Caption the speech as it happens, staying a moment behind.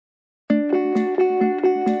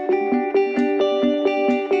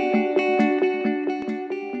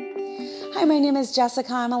is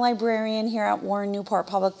Jessica. I'm a librarian here at Warren-Newport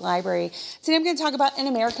Public Library. Today I'm going to talk about An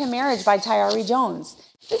American Marriage by Tayari Jones.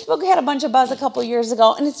 This book had a bunch of buzz a couple years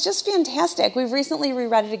ago, and it's just fantastic. We've recently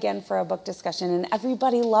reread it again for a book discussion, and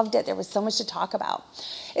everybody loved it. There was so much to talk about.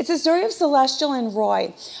 It's the story of Celestial and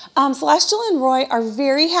Roy. Celestial and Roy are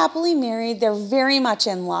very happily married. They're very much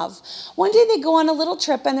in love. One day they go on a little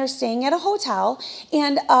trip, and they're staying at a hotel,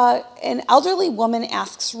 and an elderly woman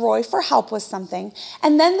asks Roy for help with something,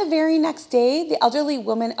 and then the very next day, the elderly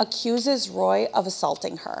woman accuses Roy of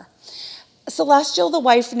assaulting her. Celestial, the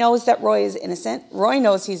wife, knows that Roy is innocent. Roy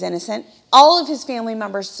knows he's innocent. All of his family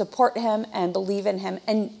members support him and believe in him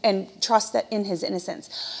and trust that in his innocence.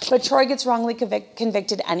 But Troy gets wrongly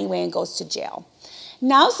convicted anyway and goes to jail.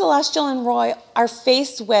 Now Celestial and Roy are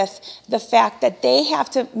faced with the fact that they have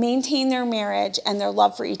to maintain their marriage and their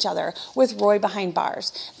love for each other with Roy behind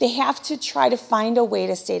bars. They have to try to find a way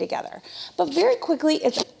to stay together. But very quickly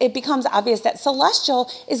it becomes obvious that Celestial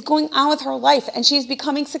is going on with her life and she's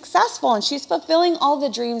becoming successful and she's fulfilling all the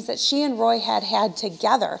dreams that she and Roy had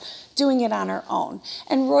together, doing it on her own.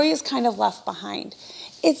 And Roy is kind of left behind.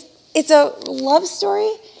 It's a love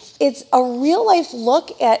story. It's a real-life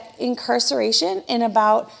look at incarceration and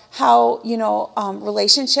about how,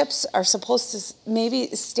 relationships are supposed to maybe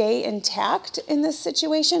stay intact in this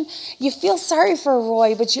situation. You feel sorry for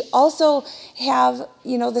Roy, but you also have,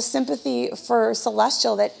 the sympathy for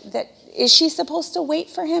Celestial that is she supposed to wait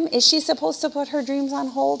for him? Is she supposed to put her dreams on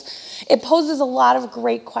hold? It poses a lot of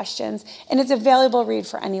great questions, and it's a valuable read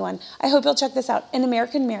for anyone. I hope you'll check this out, An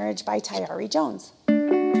American Marriage by Tayari Jones.